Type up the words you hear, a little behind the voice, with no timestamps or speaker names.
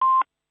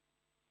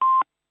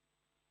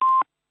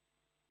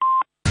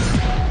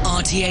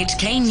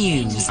RTHK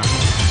News.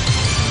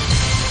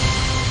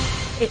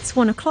 It's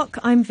 1 o'clock.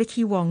 I'm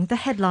Vicky Wong. The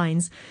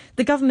headlines.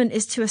 The government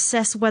is to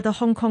assess whether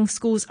Hong Kong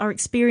schools are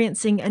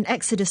experiencing an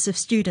exodus of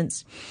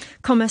students.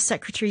 Commerce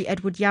Secretary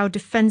Edward Yau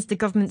defends the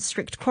government's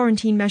strict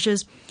quarantine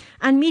measures.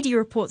 And media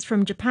reports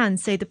from Japan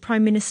say the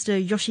Prime Minister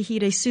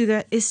Yoshihide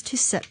Suga is to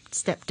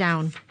step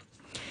down.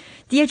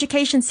 The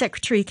Education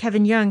Secretary,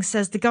 Kevin Yeung,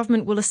 says the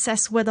government will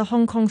assess whether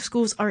Hong Kong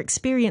schools are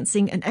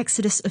experiencing an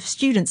exodus of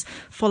students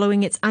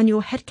following its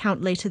annual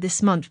headcount later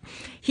this month.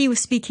 He was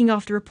speaking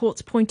after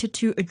reports pointed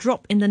to a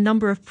drop in the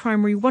number of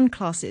Primary 1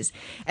 classes.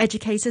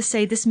 Educators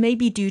say this may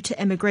be due to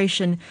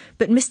emigration,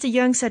 but Mr.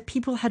 Yeung said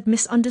people had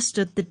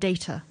misunderstood the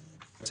data.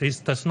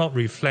 It does not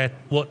reflect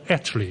what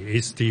actually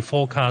is the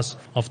forecast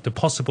of the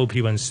possible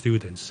P1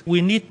 students. We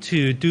need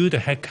to do the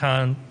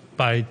headcount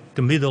by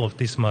the middle of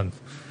this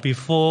month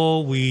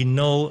before we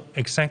know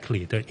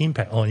exactly the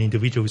impact on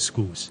individual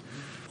schools.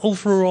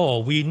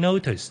 Overall, we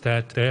noticed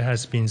that there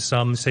has been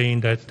some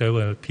saying that there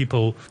were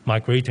people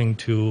migrating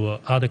to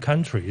other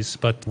countries,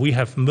 but we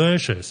have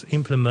measures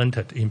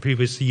implemented in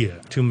previous year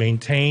to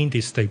maintain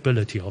the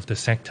stability of the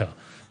sector.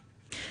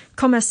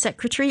 Commerce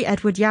Secretary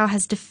Edward Yau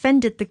has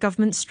defended the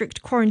government's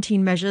strict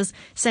quarantine measures,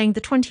 saying the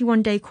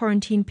 21-day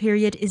quarantine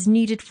period is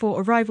needed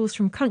for arrivals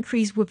from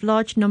countries with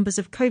large numbers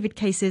of COVID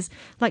cases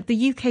like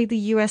the UK, the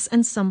US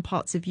and some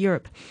parts of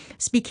Europe.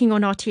 Speaking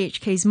on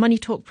RTHK's Money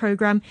Talk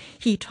programme,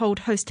 he told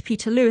host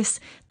Peter Lewis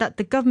that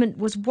the government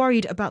was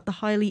worried about the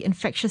highly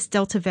infectious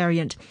Delta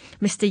variant.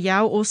 Mr.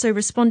 Yau also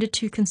responded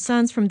to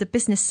concerns from the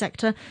business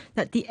sector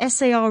that the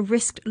SAR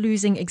risked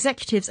losing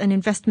executives and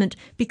investment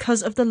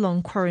because of the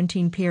long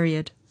quarantine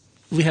period.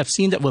 We have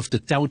seen that with the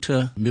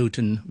Delta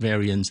mutant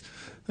variants,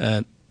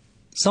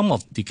 some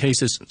of the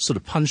cases sort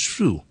of punched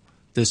through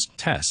this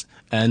test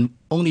and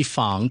only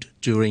found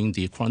during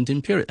the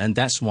quarantine period. And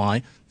that's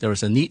why there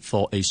is a need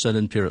for a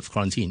certain period of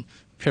quarantine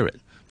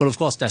period. But of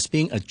course, that's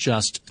being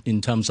adjusted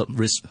in terms of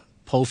risk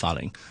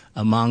profiling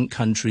among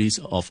countries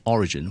of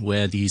origin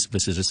where these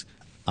visitors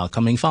are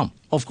coming from.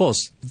 Of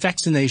course,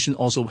 vaccination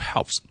also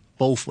helps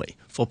both ways.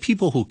 For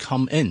people who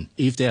come in,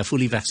 if they are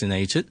fully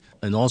vaccinated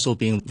and also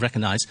being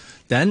recognized,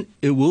 then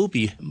it will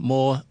be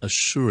more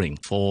assuring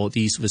for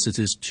these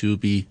visitors to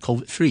be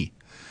COVID-free.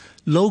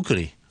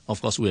 Locally,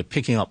 of course, we are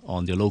picking up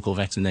on the local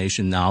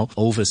vaccination now.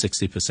 Over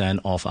 60%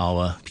 of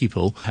our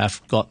people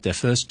have got their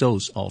first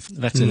dose of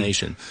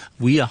vaccination.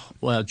 We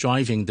are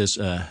driving this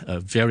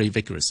very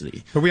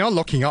vigorously. But we are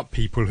locking up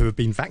people who have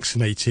been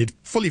vaccinated,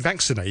 fully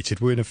vaccinated.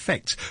 We're in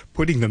effect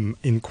putting them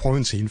in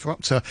quarantine for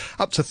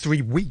up to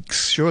 3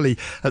 weeks. Surely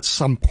at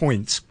some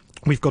point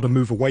we've got to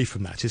move away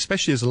from that,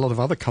 especially as a lot of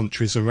other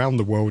countries around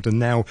the world are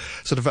now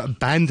sort of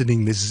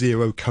abandoning this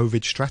zero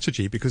COVID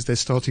strategy because they're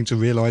starting to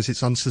realise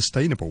it's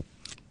unsustainable.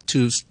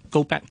 To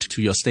go back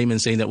to your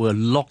statement saying that we're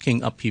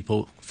locking up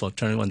people for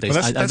 21 days.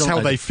 Well, that's how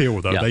they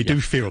feel, though. They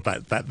do feel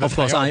that of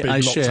course,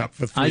 I share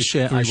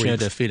weeks.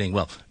 their feeling.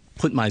 Well,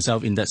 put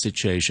myself in that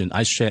situation.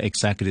 I share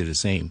exactly the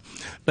same.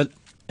 But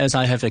as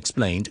I have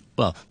explained,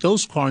 well,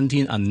 those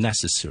quarantine are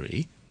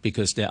necessary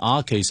because there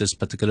are cases,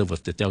 particularly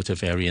with the Delta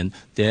variant,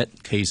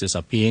 that cases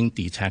are being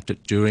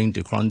detected during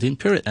the quarantine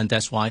period. And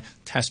that's why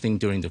testing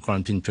during the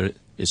quarantine period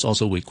is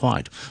also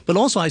required. But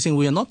also, I think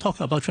we are not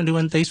talking about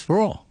 21 days for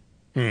all.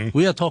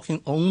 We are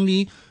talking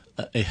only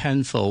a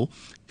handful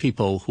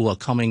people who are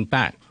coming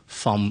back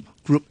from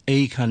Group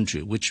A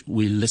country, which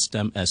we list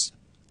them as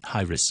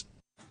high risk.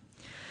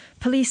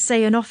 Police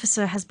say an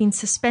officer has been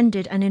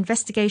suspended and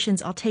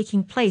investigations are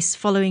taking place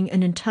following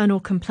an internal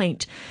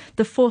complaint.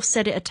 The force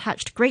said it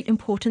attached great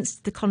importance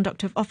to the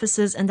conduct of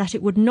officers and that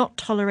it would not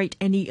tolerate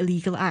any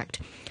illegal act.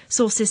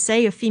 Sources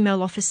say a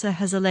female officer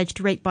has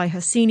alleged rape by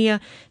her senior.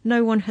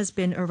 No one has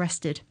been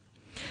arrested.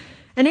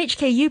 An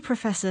HKU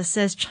professor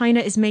says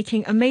China is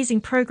making amazing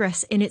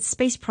progress in its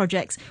space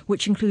projects,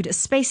 which include a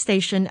space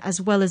station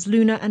as well as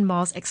lunar and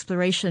Mars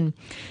exploration.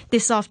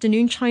 This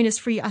afternoon, China's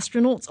three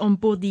astronauts on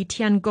board the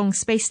Tiangong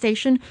space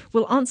station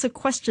will answer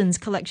questions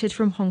collected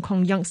from Hong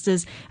Kong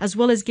youngsters, as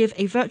well as give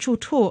a virtual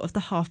tour of the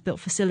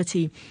half-built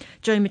facility.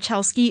 Joe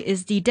Michalski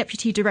is the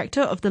Deputy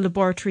Director of the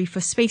Laboratory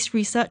for Space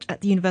Research at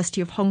the University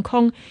of Hong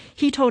Kong.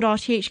 He told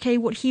RTHK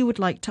what he would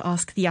like to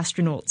ask the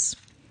astronauts.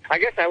 I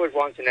guess I would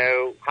want to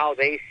know how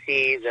they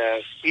see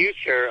the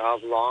future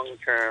of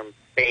long-term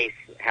space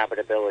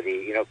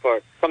habitability. You know,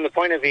 from the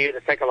point of view,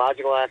 the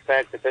psychological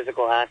aspects, the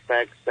physical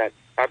aspects, that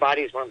our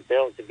bodies weren't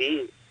built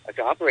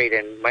to operate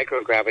in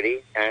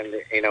microgravity and,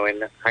 you know,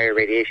 in higher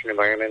radiation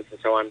environments and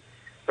so on.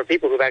 For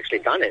people who've actually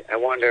done it, I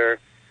wonder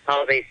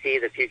how they see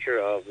the future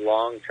of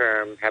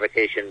long-term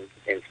habitation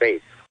in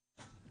space.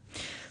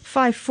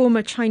 5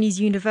 former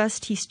Chinese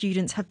university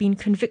students have been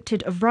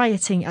convicted of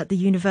rioting at the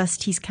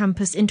university's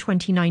campus in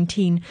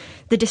 2019.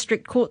 The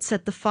district court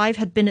said the 5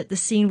 had been at the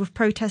scene with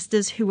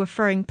protesters who were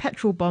throwing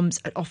petrol bombs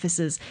at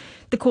officers.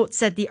 The court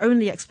said the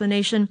only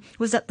explanation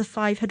was that the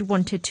 5 had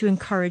wanted to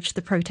encourage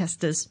the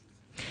protesters.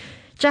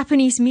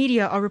 Japanese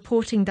media are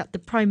reporting that the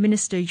Prime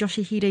Minister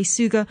Yoshihide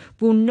Suga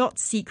will not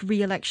seek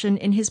re-election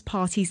in his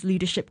party's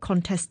leadership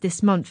contest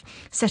this month,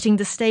 setting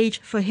the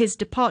stage for his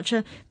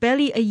departure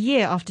barely a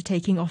year after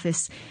taking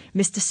office.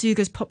 Mr.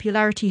 Suga's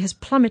popularity has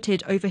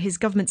plummeted over his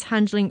government's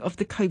handling of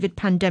the COVID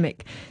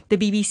pandemic. The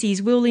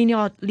BBC's Will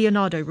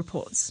Leonardo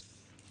reports.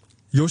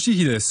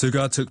 Yoshihide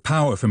Suga took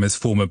power from his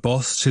former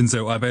boss,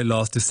 Shinzo Abe,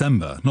 last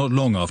December, not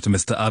long after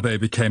Mr. Abe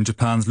became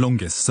Japan's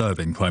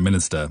longest-serving Prime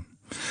Minister.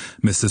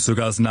 Mr.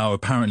 Suga's now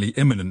apparently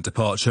imminent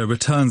departure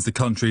returns the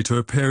country to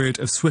a period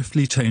of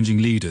swiftly changing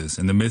leaders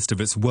in the midst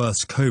of its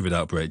worst COVID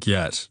outbreak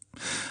yet.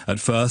 At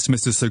first,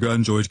 Mr. Suga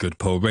enjoyed good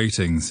poll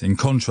ratings, in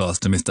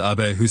contrast to Mr.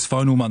 Abe, whose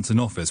final months in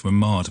office were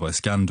marred by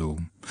scandal.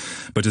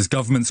 But his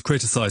government's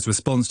criticised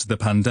response to the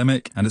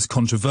pandemic and its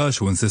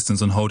controversial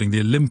insistence on holding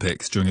the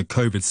Olympics during a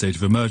COVID state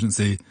of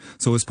emergency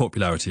saw his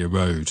popularity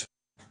erode.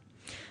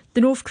 The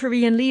North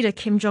Korean leader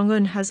Kim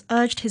Jong-un has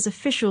urged his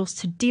officials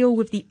to deal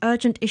with the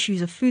urgent issues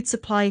of food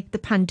supply, the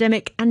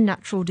pandemic and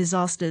natural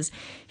disasters.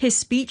 His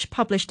speech,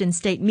 published in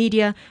state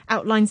media,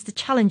 outlines the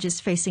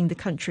challenges facing the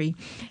country.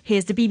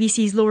 Here's the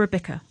BBC's Laura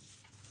Bicker.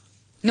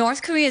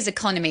 North Korea's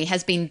economy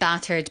has been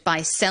battered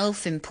by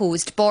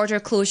self-imposed border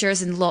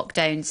closures and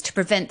lockdowns to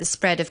prevent the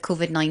spread of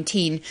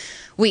COVID-19.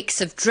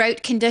 Weeks of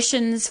drought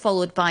conditions,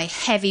 followed by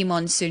heavy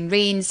monsoon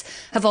rains,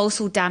 have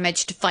also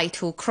damaged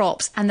vital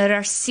crops, and there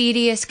are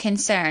serious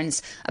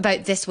concerns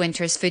about this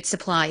winter's food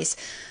supplies.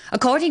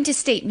 According to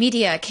state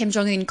media, Kim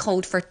Jong-un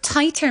called for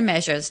tighter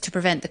measures to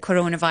prevent the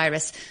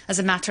coronavirus as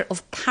a matter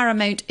of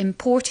paramount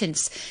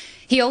importance.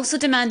 He also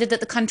demanded that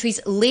the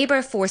country's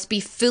labour force be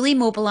fully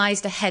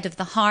mobilised ahead of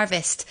the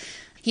harvest.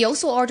 He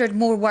also ordered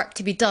more work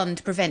to be done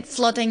to prevent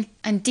flooding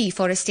and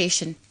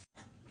deforestation.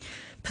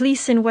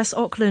 Police in West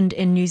Auckland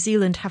in New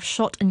Zealand have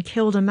shot and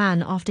killed a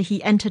man after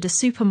he entered a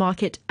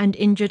supermarket and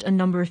injured a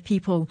number of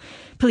people.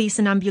 Police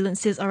and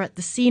ambulances are at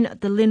the scene at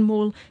the Lynn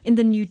Mall in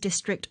the new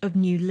district of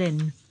New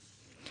Lynn.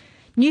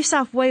 New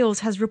South Wales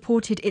has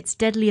reported its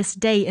deadliest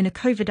day in a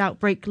COVID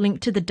outbreak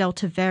linked to the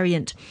Delta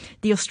variant.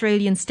 The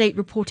Australian state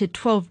reported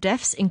 12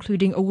 deaths,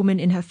 including a woman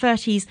in her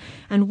 30s,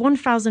 and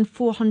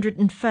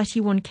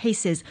 1,431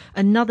 cases,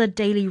 another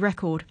daily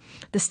record.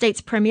 The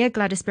state's Premier,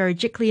 Gladys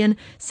Berejiklian,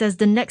 says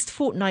the next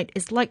fortnight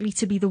is likely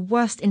to be the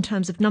worst in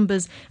terms of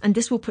numbers, and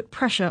this will put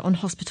pressure on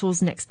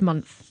hospitals next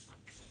month.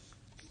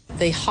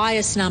 The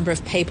highest number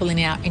of people in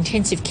our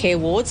intensive care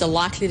wards are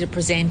likely to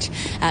present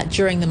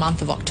during the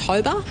month of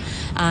October,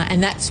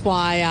 and that's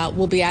why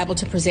we'll be able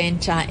to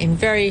present in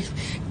very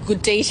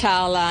good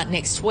detail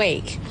next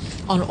week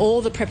on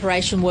all the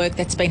preparation work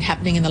that's been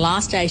happening in the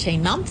last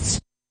 18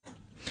 months.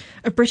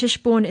 A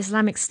British-born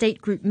Islamic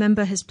State group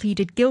member has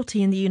pleaded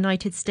guilty in the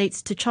United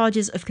States to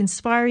charges of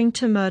conspiring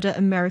to murder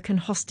American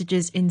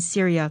hostages in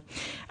Syria.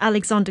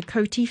 Alexander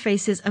Cote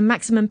faces a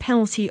maximum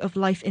penalty of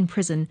life in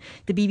prison.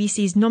 The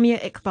BBC's Nomia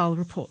Iqbal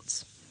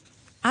reports.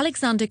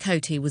 Alexander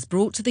Cote was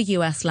brought to the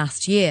US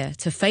last year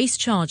to face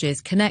charges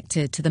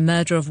connected to the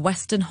murder of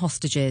Western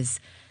hostages.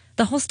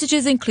 The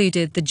hostages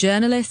included the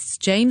journalists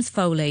James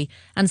Foley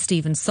and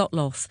Stephen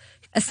Sotloff.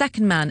 A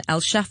second man,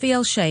 El-Shafi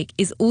El-Sheikh,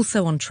 is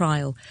also on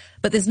trial,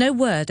 but there's no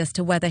word as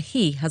to whether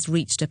he has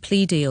reached a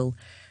plea deal.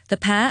 The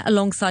pair,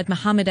 alongside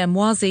Mohammed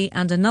Emwazi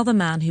and another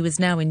man who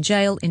is now in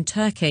jail in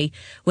Turkey,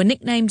 were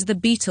nicknamed the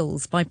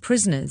Beatles by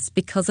prisoners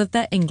because of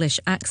their English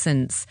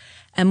accents.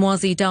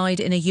 Emwazi died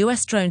in a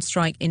US drone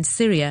strike in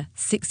Syria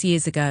 6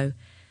 years ago.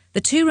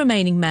 The two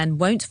remaining men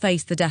won't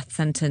face the death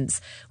sentence,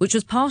 which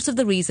was part of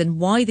the reason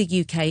why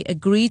the UK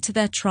agreed to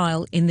their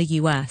trial in the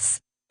US.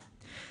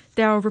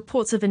 There are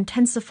reports of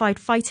intensified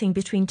fighting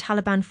between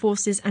Taliban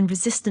forces and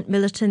resistant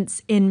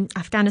militants in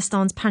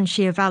Afghanistan's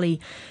Panjshir Valley.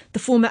 The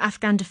former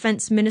Afghan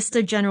Defence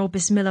Minister, General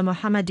Bismillah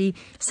Mohammadi,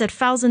 said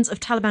thousands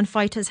of Taliban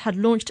fighters had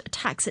launched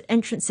attacks at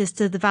entrances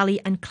to the valley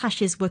and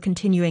clashes were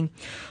continuing.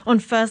 On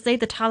Thursday,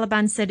 the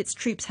Taliban said its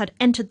troops had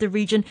entered the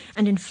region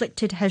and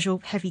inflicted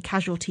heavy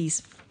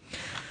casualties.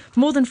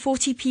 More than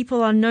 40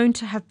 people are known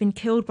to have been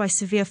killed by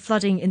severe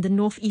flooding in the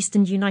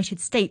northeastern United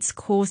States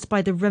caused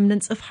by the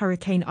remnants of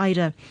Hurricane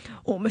Ida.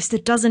 Almost a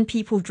dozen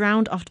people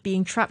drowned after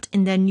being trapped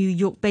in their New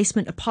York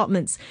basement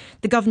apartments.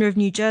 The governor of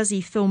New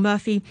Jersey, Phil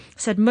Murphy,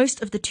 said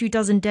most of the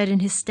 24 dead in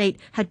his state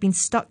had been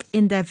stuck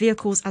in their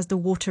vehicles as the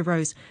water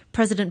rose.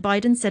 President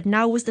Biden said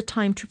now was the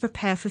time to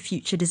prepare for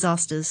future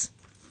disasters.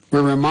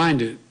 We're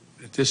reminded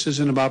that this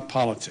isn't about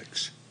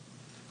politics.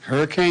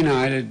 Hurricane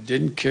Ida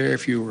didn't care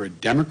if you were a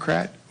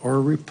Democrat or a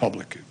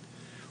Republican,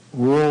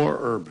 rural or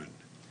urban.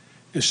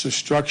 This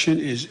destruction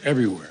is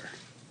everywhere.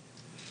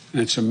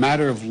 And it's a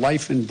matter of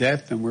life and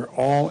death, and we're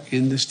all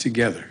in this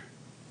together.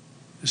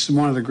 This is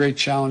one of the great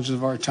challenges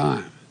of our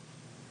time.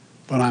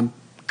 But I'm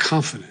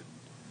confident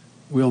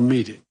we'll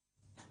meet it.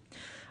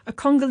 A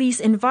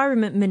Congolese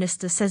environment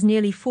minister says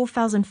nearly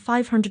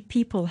 4,500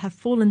 people have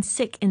fallen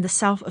sick in the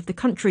south of the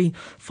country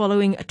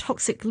following a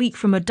toxic leak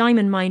from a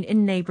diamond mine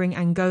in neighbouring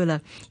Angola.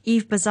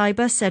 Eve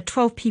Bazaiba said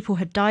 12 people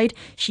had died.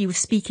 She was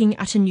speaking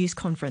at a news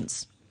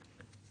conference.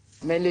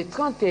 From the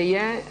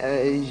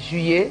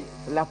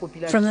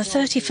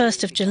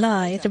 31st of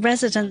July, the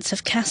residents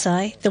of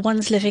Kasai, the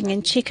ones living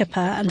in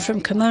Chikapa and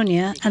from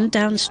Kamonia and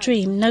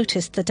downstream,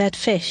 noticed the dead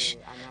fish.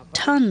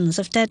 Tons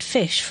of dead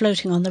fish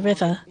floating on the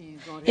river.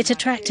 It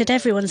attracted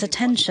everyone's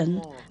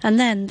attention, and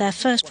then their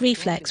first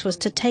reflex was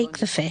to take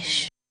the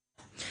fish.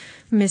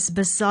 Ms.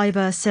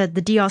 Basaiba said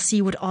the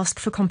DRC would ask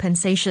for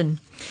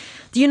compensation.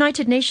 The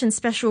United Nations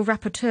Special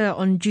Rapporteur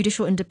on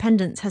Judicial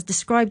Independence has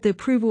described the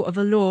approval of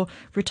a law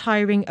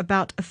retiring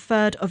about a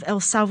third of El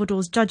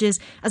Salvador's judges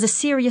as a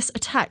serious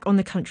attack on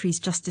the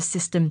country's justice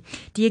system.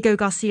 Diego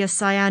Garcia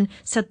Sayan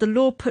said the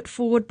law put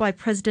forward by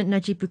President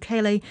Najib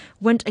Bukele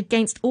went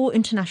against all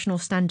international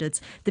standards.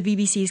 The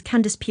BBC's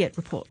Candice Piet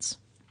reports.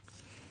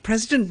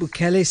 President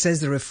Bukele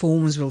says the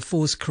reforms will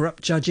force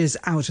corrupt judges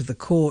out of the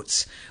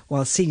courts,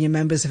 while senior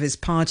members of his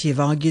party have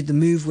argued the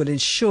move will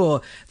ensure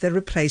they're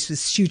replaced with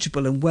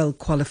suitable and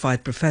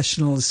well-qualified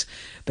professionals.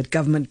 But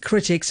government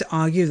critics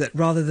argue that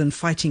rather than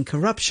fighting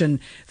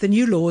corruption, the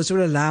new laws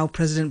will allow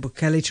President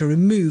Bukele to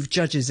remove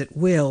judges at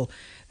will.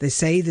 They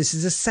say this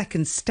is a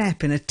second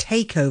step in a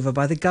takeover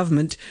by the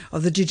government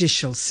of the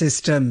judicial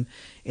system.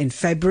 In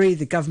February,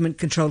 the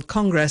government-controlled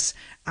Congress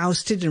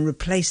ousted and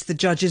replaced the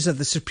judges of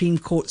the Supreme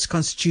Court's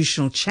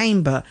Constitutional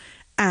Chamber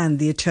and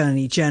the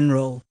Attorney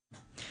General.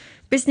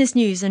 Business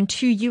news, and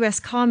 2 US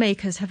car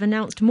makers have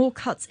announced more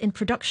cuts in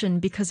production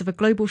because of a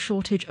global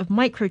shortage of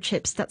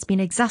microchips that's been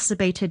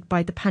exacerbated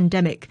by the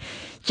pandemic.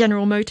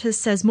 General Motors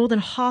says more than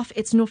half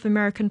its North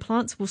American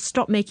plants will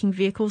stop making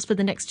vehicles for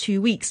the next 2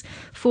 weeks.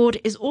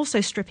 Ford is also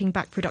stripping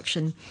back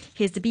production.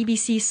 Here's the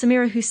BBC's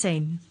Samira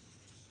Hussein.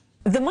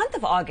 The month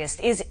of August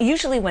is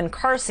usually when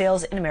car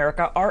sales in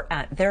America are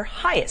at their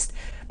highest.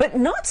 But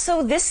not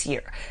so this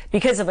year.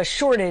 Because of a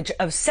shortage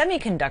of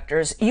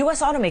semiconductors,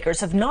 U.S.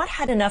 automakers have not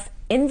had enough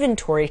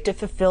inventory to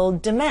fulfill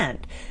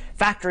demand.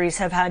 Factories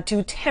have had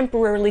to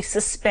temporarily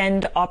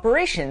suspend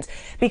operations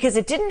because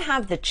it didn't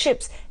have the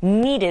chips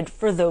needed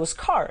for those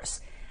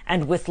cars.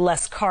 And with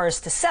less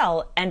cars to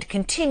sell and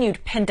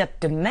continued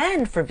pent-up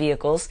demand for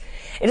vehicles,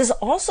 it has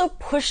also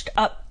pushed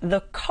up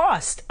the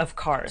cost of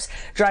cars,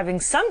 driving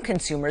some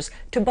consumers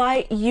to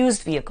buy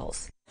used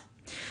vehicles.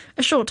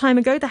 A short time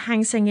ago, the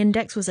Hang Seng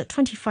Index was at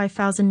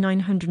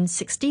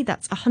 25,960.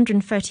 That's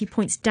 130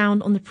 points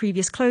down on the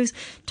previous close.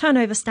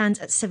 Turnover stands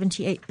at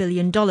 $78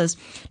 billion.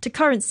 To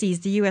currencies,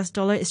 the US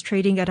dollar is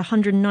trading at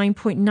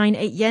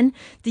 109.98 yen.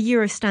 The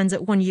euro stands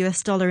at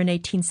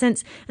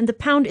 $1.18, and the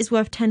pound is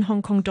worth 10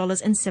 Hong Kong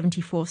dollars and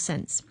 74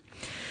 cents.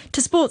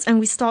 To sports, and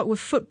we start with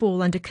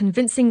football and a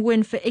convincing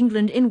win for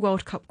England in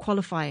World Cup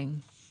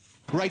qualifying.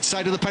 Right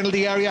side of the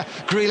penalty area,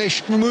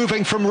 Grealish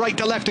moving from right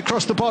to left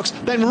across the box,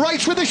 then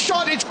Rice with a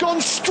shot, it's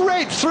gone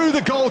straight through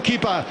the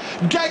goalkeeper.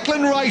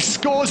 Declan Rice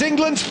scores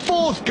England's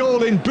 4th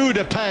goal in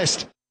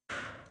Budapest.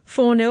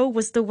 4-0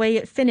 was the way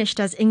it finished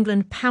as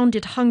England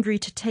pounded Hungary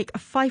to take a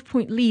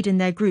 5-point lead in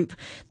their group.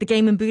 The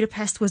game in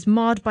Budapest was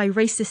marred by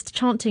racist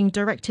chanting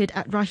directed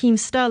at Raheem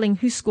Sterling,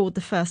 who scored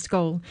the first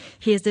goal.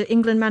 Here's the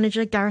England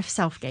manager Gareth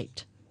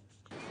Southgate.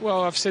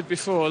 Well, I've said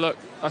before, look,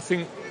 I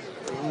think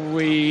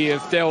we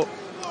have dealt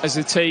as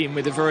a team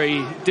with a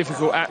very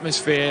difficult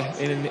atmosphere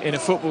in a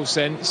football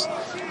sense.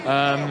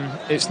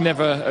 It's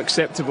never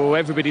acceptable.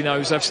 Everybody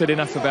knows I've said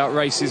enough about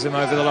racism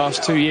over the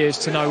last 2 years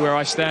to know where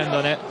I stand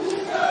on it.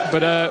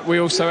 But we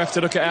also have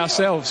to look at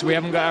ourselves. We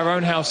haven't got our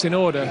own house in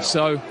order,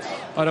 so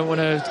I don't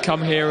want to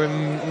come here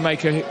and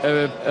make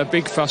a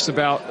big fuss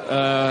about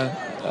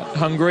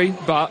Hungary.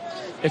 But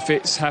if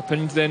it's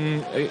happened, then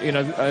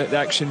the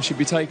action should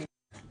be taken.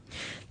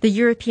 The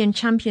European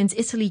champions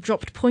Italy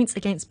dropped points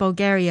against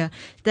Bulgaria.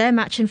 Their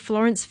match in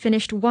Florence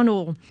finished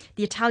 1-1.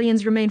 The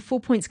Italians remain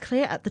 4 points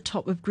clear at the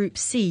top of Group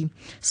C.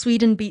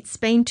 Sweden beat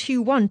Spain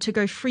 2-1 to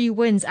go 3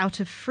 wins out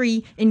of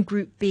 3 in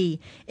Group B.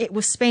 It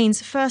was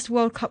Spain's first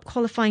World Cup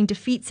qualifying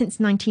defeat since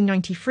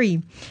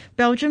 1993.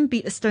 Belgium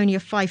beat Estonia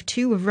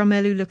 5-2 with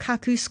Romelu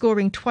Lukaku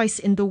scoring twice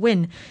in the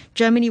win.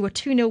 Germany were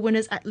 2-0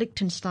 winners at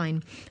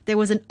Liechtenstein. There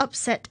was an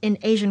upset in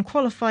Asian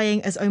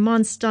qualifying as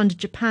Oman stunned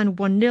Japan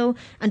 1-0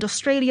 and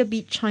Australia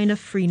beat China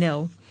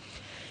 3-0.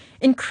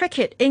 In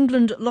cricket,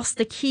 England lost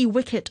the key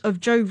wicket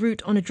of Joe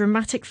Root on a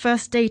dramatic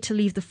first day to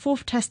leave the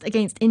 4th test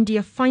against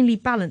India finely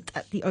balanced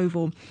at the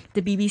Oval.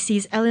 The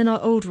BBC's Eleanor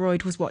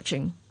Oldroyd was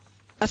watching.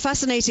 A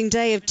fascinating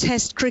day of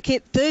Test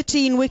cricket,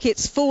 13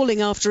 wickets falling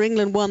after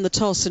England won the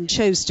toss and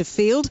chose to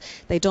field.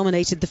 They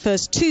dominated the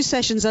first 2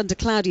 sessions under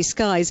cloudy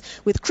skies,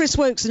 with Chris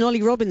Woakes and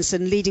Ollie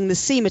Robinson leading the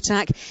seam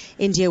attack.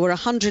 India were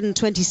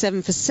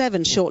 127 for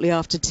 7 shortly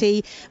after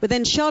tea, but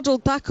then Shardul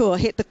Thakur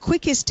hit the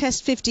quickest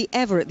Test 50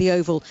 ever at the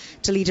Oval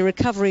to lead a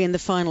recovery in the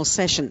final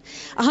session.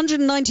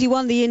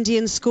 191 the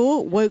Indian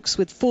score, Woakes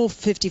with 4 for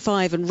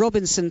 55 and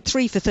Robinson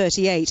 3 for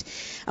 38.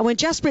 And when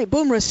Jasprit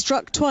Bumrah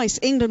struck twice,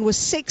 England was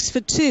 6 for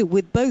 2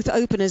 with both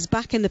openers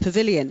back in the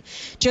pavilion.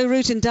 Joe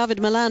Root and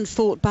David Malan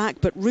fought back,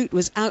 but Root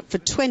was out for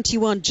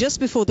 21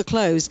 just before the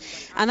close,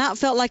 and that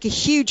felt like a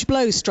huge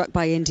blow struck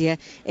by India.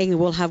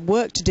 England will have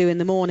work to do in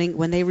the morning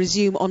when they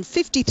resume on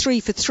 53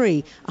 for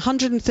 3,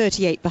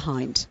 138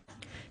 behind.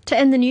 To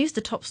end the news,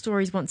 the top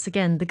stories once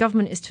again. The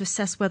government is to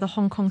assess whether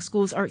Hong Kong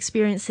schools are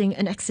experiencing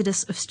an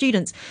exodus of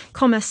students.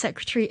 Commerce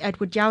Secretary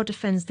Edward Yao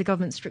defends the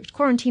government's strict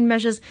quarantine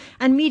measures,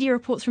 and media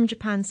reports from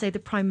Japan say the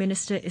Prime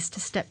Minister is to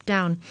step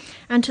down.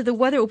 And to the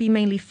weather, it will be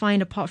mainly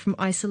fine apart from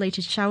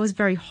isolated showers,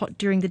 very hot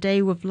during the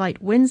day with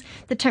light winds.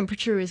 The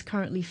temperature is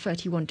currently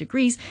 31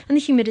 degrees and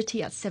the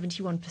humidity at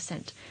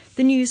 71%.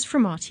 The news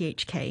from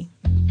RTHK.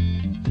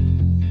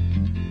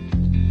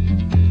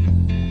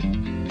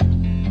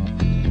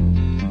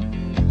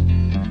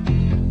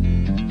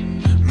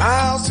 My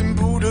house in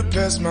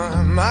Budapest,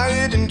 my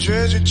hidden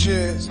treasure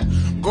chest,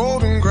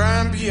 golden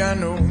grand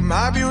piano,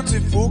 my beauty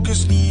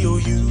focus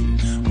EOU.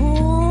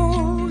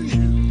 Ooh,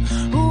 you,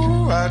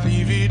 ooh, I'd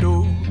leave it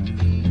all.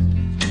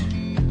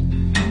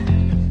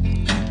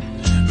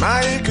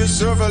 My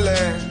acres of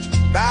land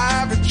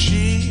I've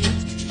achieved.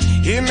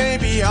 It may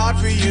be hard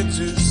for you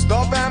to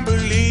stop and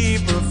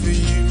believe, but for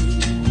you,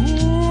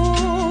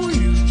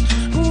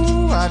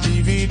 ooh, I'd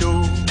leave it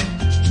all.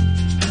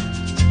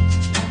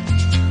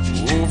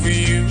 For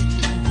you,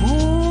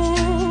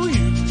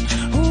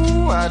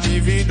 I'd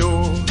leave it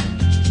all.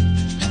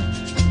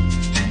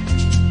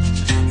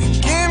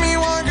 Give me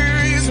one good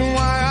reason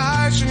why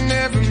I should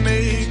never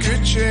make a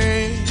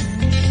change.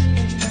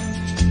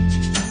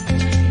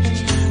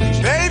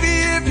 Baby,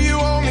 if you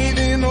owe me,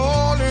 then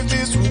all of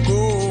this will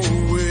go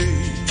away.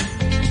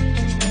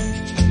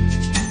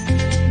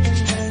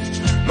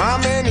 My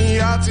many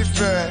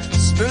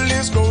artifacts, the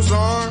list goes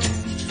on.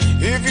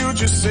 If you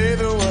just say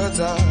the words,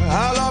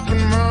 I'll up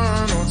and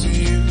run onto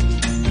you.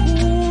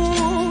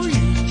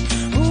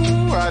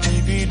 Ooh, I'd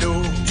leave it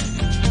all.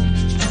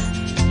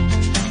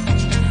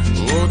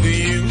 Oh, to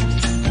you.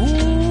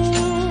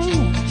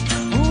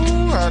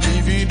 Ooh, I'd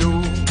leave it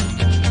all.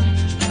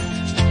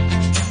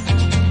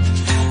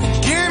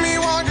 Give me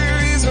one good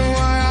reason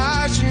why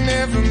I should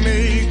never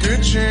make a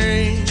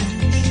change.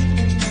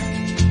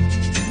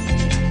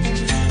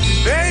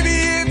 Baby,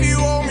 if you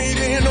owe me,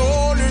 then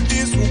all of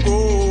this will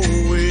go.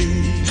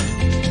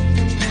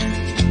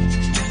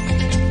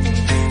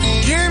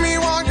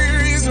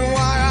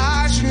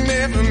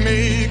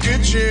 Make a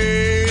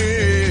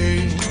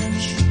change.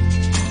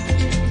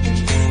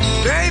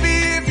 Baby,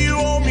 if you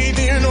owe me,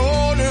 then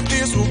all of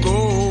this will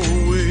go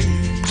away.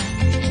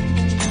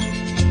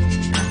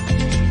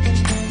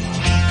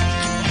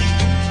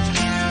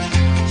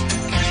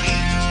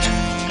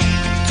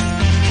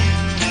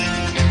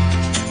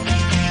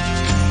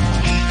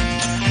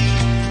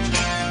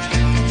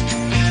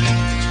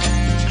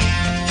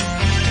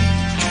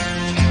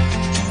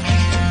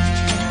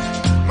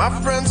 My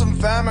friends and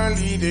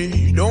family,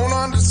 they don't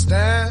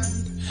understand.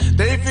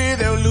 They fear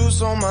they'll lose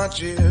so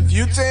much if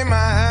you take my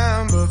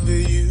hand. But for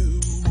you,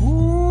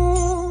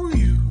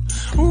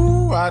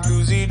 I'd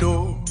lose it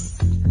all.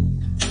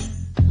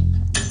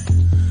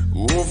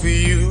 Oh, for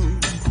you,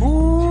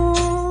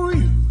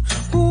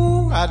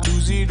 I'd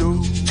lose it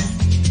all.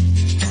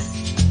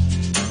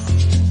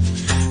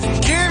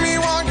 Give me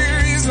one good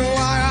reason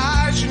why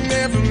I should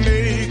never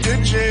make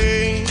a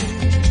change.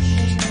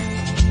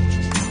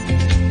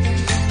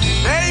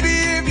 Baby,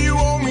 if you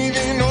owe me,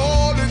 then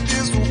all of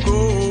this will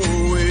go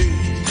away.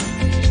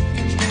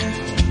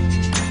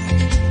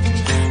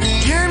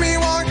 Give me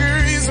one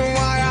good reason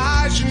why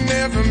I should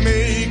never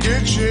make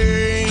a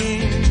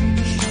change.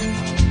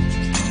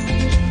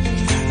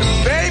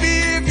 And baby,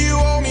 if you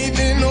owe me,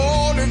 then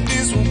all of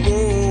this will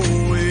go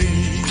away.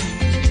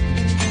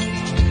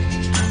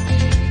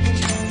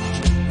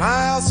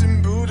 My house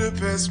in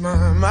Budapest,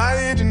 my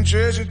hidden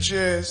treasure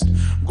chest,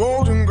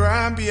 golden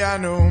grand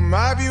piano,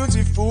 my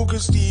beauty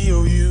focus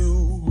EOU.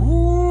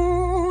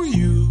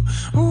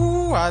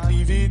 Ooh, I'd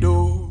leave it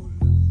all.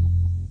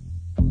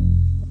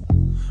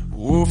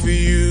 Oh, for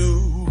you,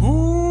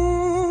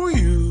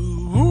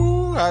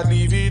 I'd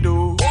leave it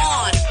all.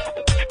 1,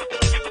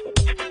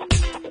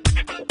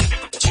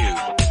 2,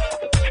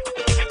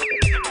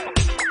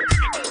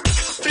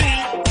 3.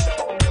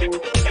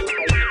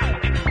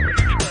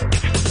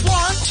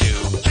 1, 2,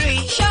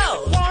 3,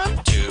 show.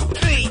 1, 2,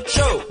 3,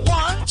 show.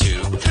 1,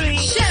 2, 3,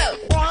 show.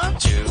 1,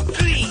 2,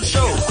 3,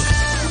 show.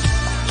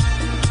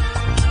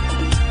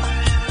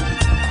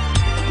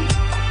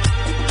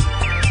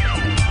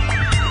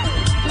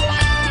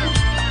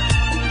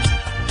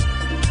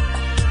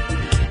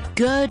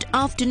 Good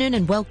afternoon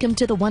and welcome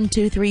to the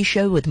 123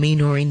 show with me,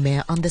 Noreen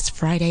Mayer, on this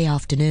Friday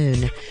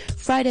afternoon.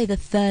 Friday the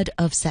 3rd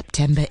of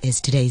September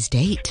is today's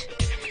date.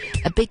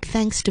 A big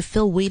thanks to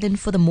Phil Whelan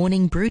for the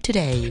morning brew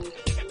today.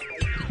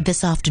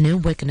 This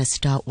afternoon, we're going to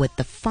start with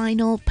the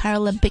final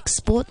Paralympic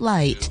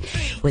Spotlight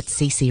with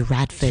Cece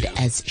Radford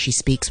as she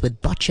speaks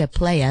with bocce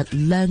player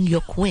Leung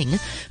Yok Wing,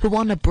 who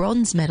won a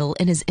bronze medal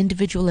in his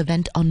individual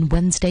event on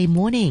Wednesday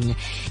morning.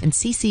 And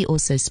Cece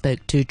also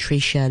spoke to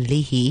Tricia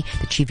Leahy,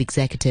 the chief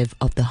executive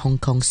of the Hong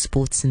Kong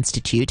Sports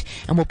Institute,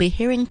 and we'll be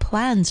hearing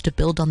plans to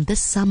build on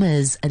this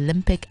summer's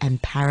Olympic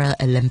and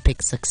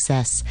Paralympic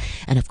success.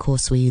 And of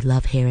course, we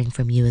love hearing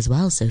from you as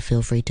well, so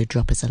feel free to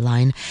drop us a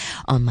line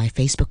on my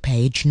Facebook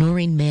page,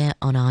 Noreen Mayer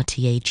on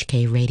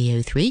RTHK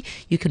Radio 3.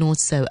 You can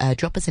also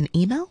drop us an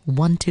email,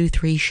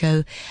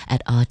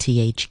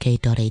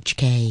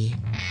 123show@rthk.hk.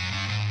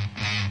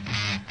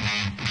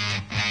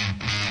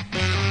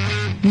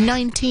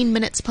 19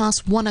 minutes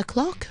past 1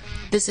 o'clock.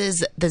 This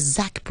is the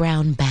Zac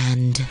Brown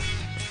Band.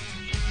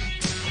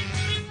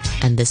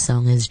 And the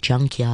song is Junkyard.